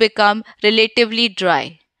seeds become relatively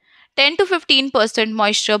dry, 10 to 15%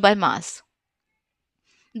 moisture by mass.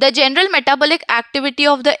 The general metabolic activity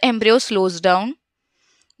of the embryo slows down.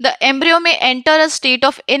 The embryo may enter a state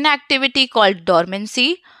of inactivity called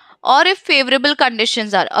dormancy, or if favorable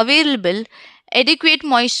conditions are available, adequate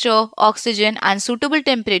moisture, oxygen, and suitable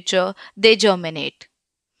temperature, they germinate.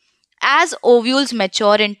 As ovules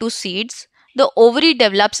mature into seeds, the ovary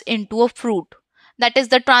develops into a fruit. That is,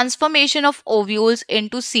 the transformation of ovules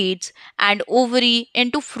into seeds and ovary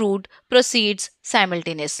into fruit proceeds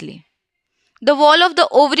simultaneously. The wall of the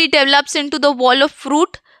ovary develops into the wall of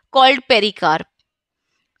fruit called pericarp.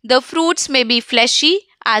 The fruits may be fleshy,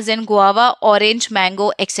 as in guava, orange,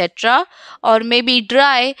 mango, etc., or may be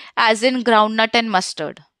dry, as in groundnut and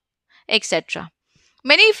mustard, etc.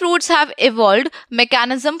 Many fruits have evolved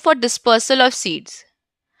mechanism for dispersal of seeds.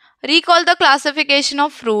 Recall the classification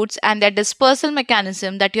of fruits and their dispersal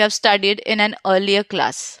mechanism that you have studied in an earlier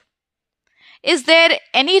class. Is there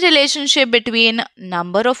any relationship between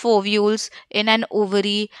number of ovules in an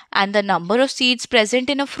ovary and the number of seeds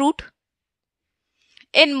present in a fruit?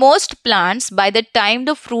 In most plants, by the time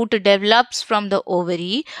the fruit develops from the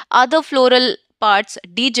ovary, other floral parts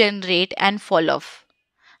degenerate and fall off.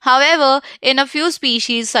 However, in a few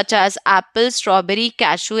species such as apple, strawberry,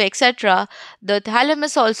 cashew, etc., the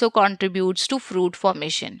thalamus also contributes to fruit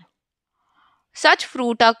formation. Such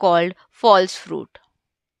fruit are called false fruit.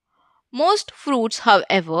 Most fruits,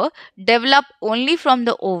 however, develop only from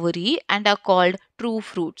the ovary and are called true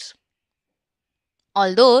fruits.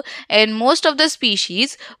 Although in most of the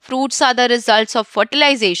species, fruits are the results of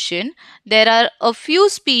fertilization, there are a few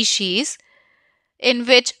species in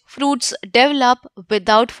which fruits develop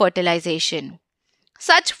without fertilization.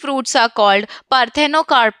 Such fruits are called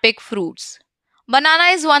parthenocarpic fruits.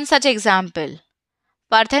 Banana is one such example.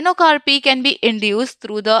 Parthenocarpy can be induced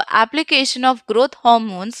through the application of growth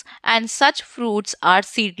hormones, and such fruits are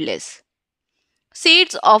seedless.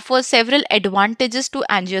 Seeds offer several advantages to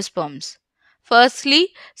angiosperms.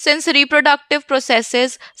 Firstly, since reproductive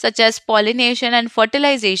processes such as pollination and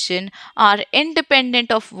fertilization are independent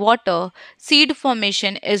of water, seed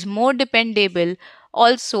formation is more dependable.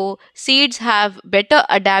 Also, seeds have better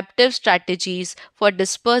adaptive strategies for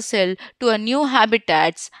dispersal to a new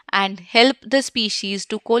habitats and help the species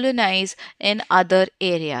to colonize in other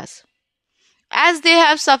areas. As they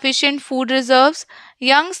have sufficient food reserves,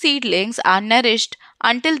 young seedlings are nourished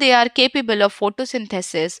until they are capable of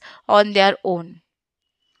photosynthesis on their own.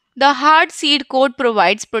 The hard seed coat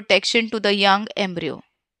provides protection to the young embryo.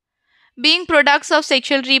 Being products of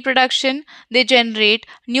sexual reproduction, they generate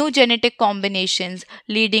new genetic combinations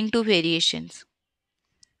leading to variations.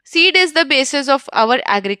 Seed is the basis of our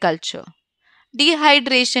agriculture.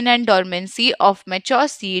 Dehydration and dormancy of mature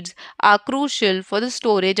seeds are crucial for the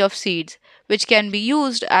storage of seeds, which can be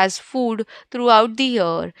used as food throughout the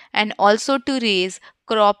year and also to raise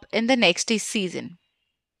crop in the next season.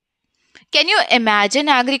 Can you imagine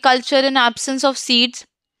agriculture in absence of seeds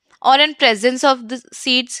or in presence of the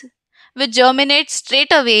seeds which germinate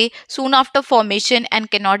straight away soon after formation and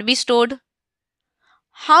cannot be stored?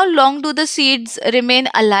 How long do the seeds remain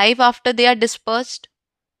alive after they are dispersed?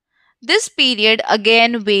 This period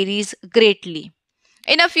again varies greatly.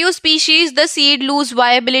 In a few species, the seed lose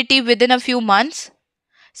viability within a few months.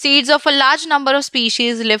 Seeds of a large number of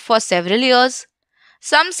species live for several years.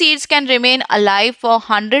 Some seeds can remain alive for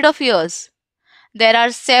hundreds of years. There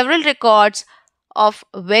are several records of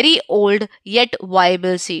very old yet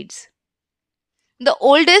viable seeds. The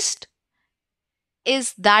oldest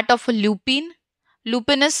is that of a lupine,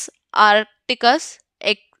 Lupinus arcticus,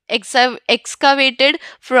 excavated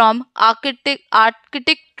from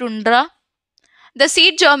Arctic tundra. The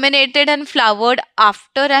seed germinated and flowered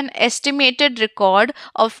after an estimated record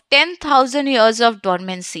of 10,000 years of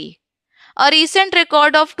dormancy. A recent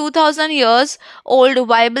record of 2,000 years old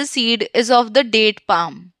viable seed is of the date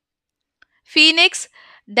palm. Phoenix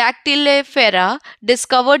dactylifera,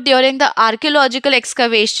 discovered during the archaeological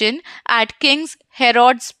excavation at King's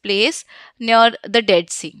Herod's Place near the Dead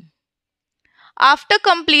Sea. After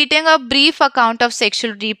completing a brief account of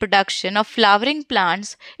sexual reproduction of flowering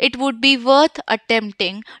plants, it would be worth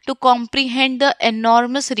attempting to comprehend the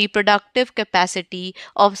enormous reproductive capacity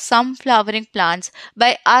of some flowering plants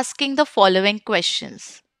by asking the following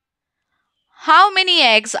questions. How many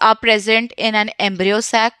eggs are present in an embryo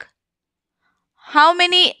sac? How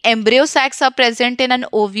many embryo sacs are present in an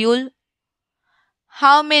ovule?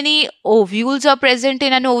 How many ovules are present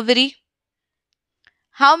in an ovary?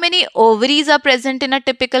 How many ovaries are present in a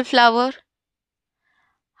typical flower?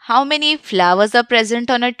 How many flowers are present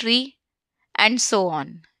on a tree? And so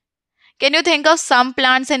on. Can you think of some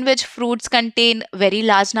plants in which fruits contain very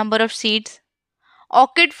large number of seeds?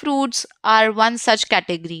 Orchid fruits are one such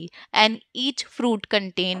category, and each fruit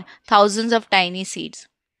contain thousands of tiny seeds.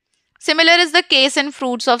 Similar is the case in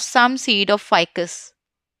fruits of some seed of ficus.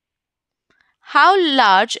 How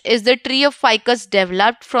large is the tree of ficus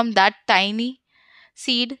developed from that tiny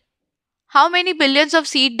seed? How many billions of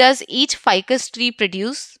seed does each ficus tree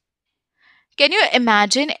produce? Can you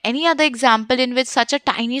imagine any other example in which such a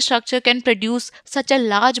tiny structure can produce such a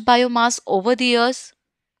large biomass over the years?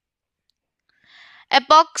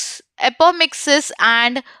 Apomixis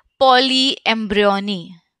and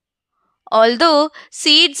polyembryony. Although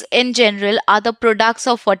seeds in general are the products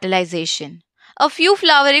of fertilization, a few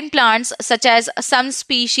flowering plants, such as some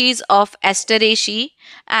species of Asteraceae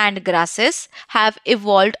and grasses, have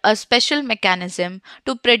evolved a special mechanism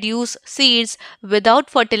to produce seeds without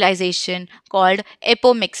fertilization called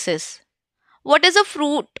apomixis. What is a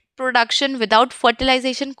fruit production without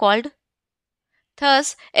fertilization called?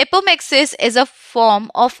 Thus, apomixis is a form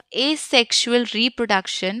of asexual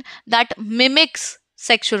reproduction that mimics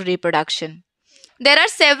sexual reproduction. There are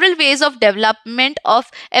several ways of development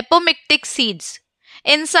of apomictic seeds.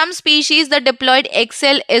 In some species, the diploid egg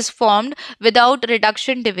cell is formed without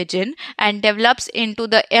reduction division and develops into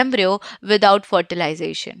the embryo without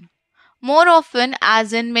fertilization. More often,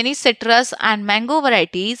 as in many citrus and mango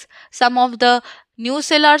varieties, some of the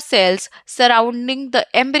nuclear cells surrounding the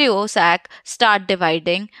embryo sac start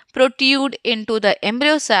dividing, protrude into the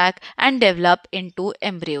embryo sac, and develop into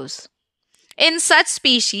embryos. In such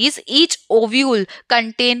species, each ovule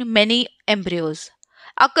contains many embryos.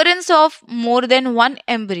 Occurrence of more than one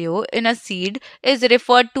embryo in a seed is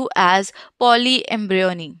referred to as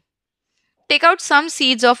polyembryony. Take out some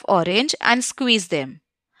seeds of orange and squeeze them.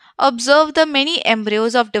 Observe the many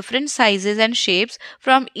embryos of different sizes and shapes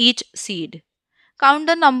from each seed. Count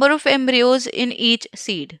the number of embryos in each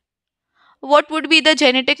seed. What would be the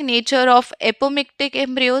genetic nature of apomictic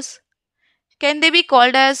embryos? Can they be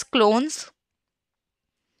called as clones?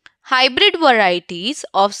 Hybrid varieties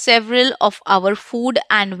of several of our food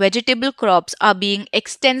and vegetable crops are being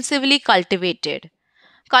extensively cultivated.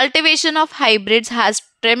 Cultivation of hybrids has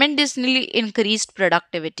tremendously increased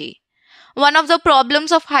productivity. One of the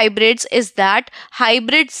problems of hybrids is that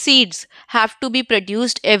hybrid seeds have to be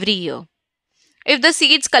produced every year. If the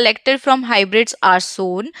seeds collected from hybrids are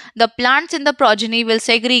sown, the plants in the progeny will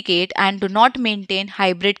segregate and do not maintain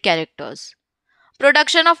hybrid characters.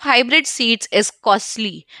 Production of hybrid seeds is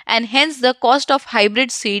costly, and hence the cost of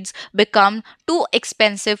hybrid seeds become too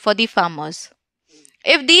expensive for the farmers.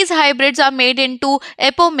 If these hybrids are made into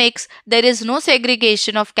apomix, there is no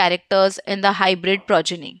segregation of characters in the hybrid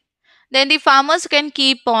progeny. Then the farmers can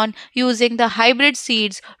keep on using the hybrid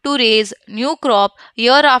seeds to raise new crop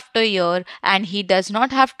year after year, and he does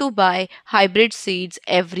not have to buy hybrid seeds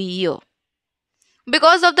every year.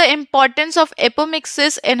 Because of the importance of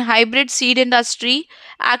apomixis in hybrid seed industry,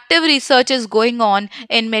 active research is going on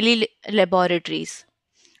in many laboratories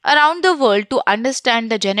around the world to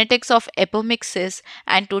understand the genetics of apomixis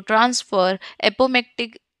and to transfer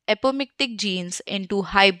apomictic genes into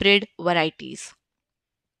hybrid varieties.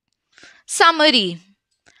 Summary: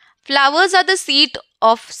 flowers are the seat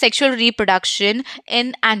of sexual reproduction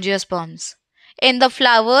in angiosperms. In the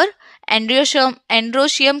flower,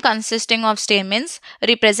 androecium consisting of stamens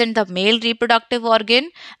represent the male reproductive organ,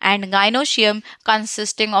 and gynoecium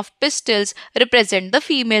consisting of pistils represent the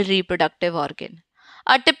female reproductive organ.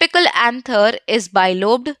 A typical anther is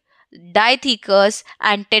bilobed, dithecous,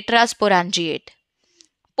 and tetrasporangiate.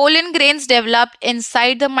 Pollen grains developed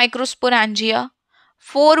inside the microsporangia.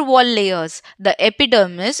 Four wall layers, the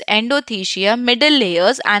epidermis, endothecium, middle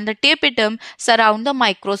layers, and the tapetum surround the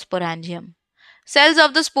microsporangium. Cells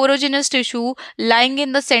of the sporogenous tissue lying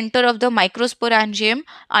in the center of the microsporangium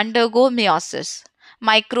undergo meiosis,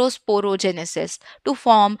 microsporogenesis, to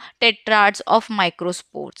form tetrads of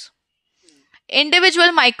microspores. Individual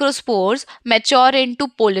microspores mature into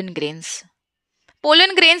pollen grains.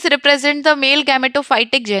 Pollen grains represent the male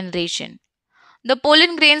gametophytic generation. The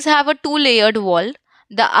pollen grains have a two-layered wall,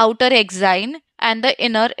 the outer exine and the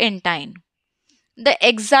inner intine. The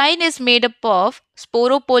exine is made up of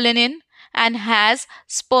sporopollenin and has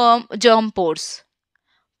sperm germ pores.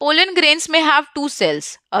 Pollen grains may have two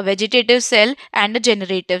cells, a vegetative cell and a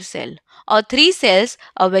generative cell, or three cells,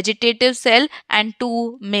 a vegetative cell and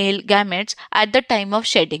two male gametes at the time of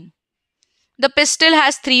shedding. The pistil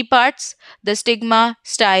has three parts: the stigma,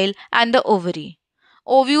 style, and the ovary.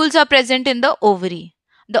 Ovules are present in the ovary.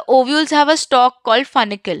 The ovules have a stalk called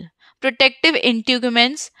funicle, protective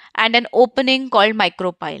integuments, and an opening called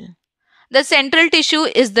micropyle. The central tissue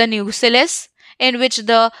is the nucellus, in which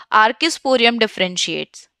the archisporium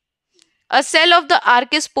differentiates. A cell of the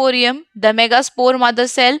archisporium, the megaspore mother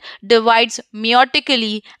cell, divides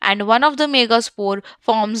meiotically, and one of the megaspore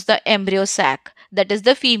forms the embryo sac, that is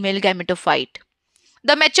the female gametophyte.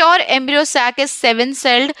 The mature embryo sac is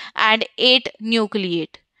 7-celled and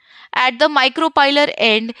 8-nucleate. At the micropylar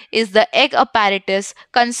end is the egg apparatus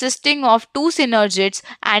consisting of 2 synergids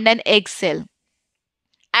and an egg cell.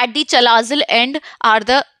 At the chalazal end are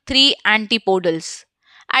the 3 antipodals.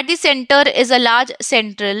 At the center is a large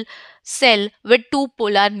central cell with 2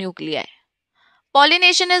 polar nuclei.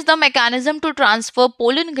 Pollination is the mechanism to transfer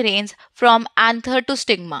pollen grains from anther to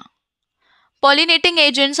stigma. Pollinating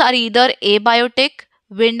agents are either abiotic,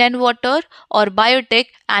 wind and water, or biotic,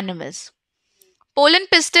 animals. Pollen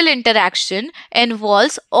pistil interaction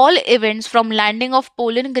involves all events from landing of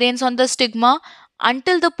pollen grains on the stigma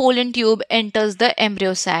until the pollen tube enters the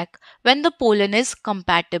embryo sac when the pollen is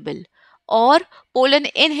compatible, or pollen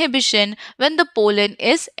inhibition when the pollen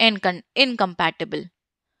is incompatible.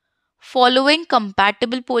 Following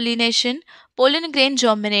compatible pollination, pollen grain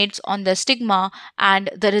germinates on the stigma and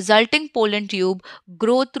the resulting pollen tube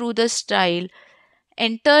grows through the style,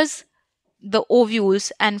 enters the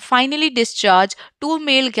ovules, and finally discharge 2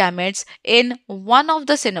 male gametes in one of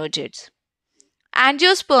the synergids.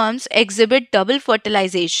 Angiosperms exhibit double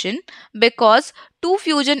fertilization because 2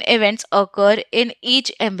 fusion events occur in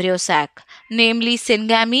each embryo sac, namely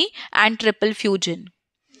syngamy and triple fusion.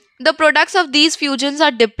 The products of these fusions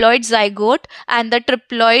are diploid zygote and the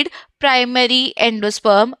triploid primary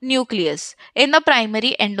endosperm nucleus in the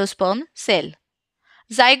primary endosperm cell.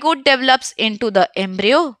 Zygote develops into the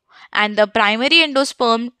embryo and the primary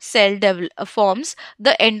endosperm cell forms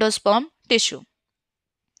the endosperm tissue.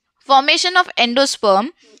 Formation of endosperm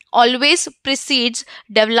always precedes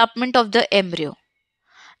development of the embryo.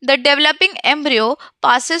 The developing embryo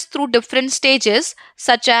passes through different stages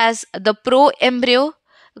such as the pro-embryo,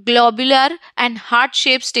 globular and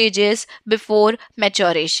heart-shaped stages before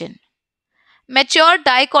maturation. Mature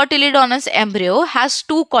dicotyledonous embryo has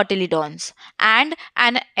 2 cotyledons and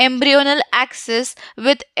an embryonal axis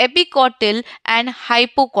with epicotyl and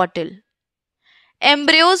hypocotyl.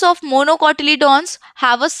 Embryos of monocotyledons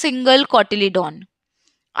have a single cotyledon.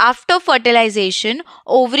 After fertilization,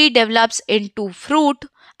 ovary develops into fruit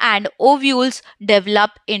and ovules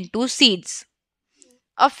develop into seeds.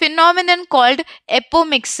 A phenomenon called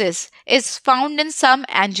apomixis is found in some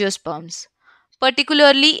angiosperms,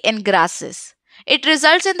 particularly in grasses. It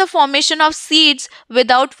results in the formation of seeds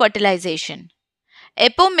without fertilization.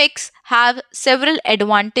 Apomix have several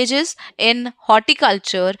advantages in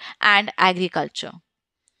horticulture and agriculture.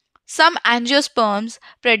 Some angiosperms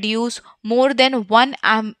produce more than one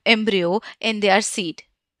embryo in their seed.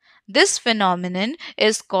 This phenomenon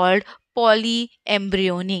is called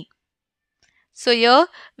polyembryony. So here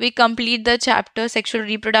we complete the chapter Sexual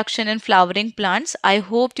Reproduction in Flowering Plants. I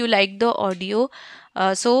hope you liked the audio.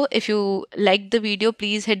 So if you liked the video,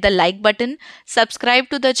 please hit the like button, subscribe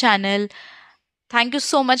to the channel. Thank you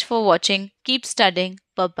so much for watching. Keep studying.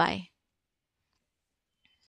 Bye-bye.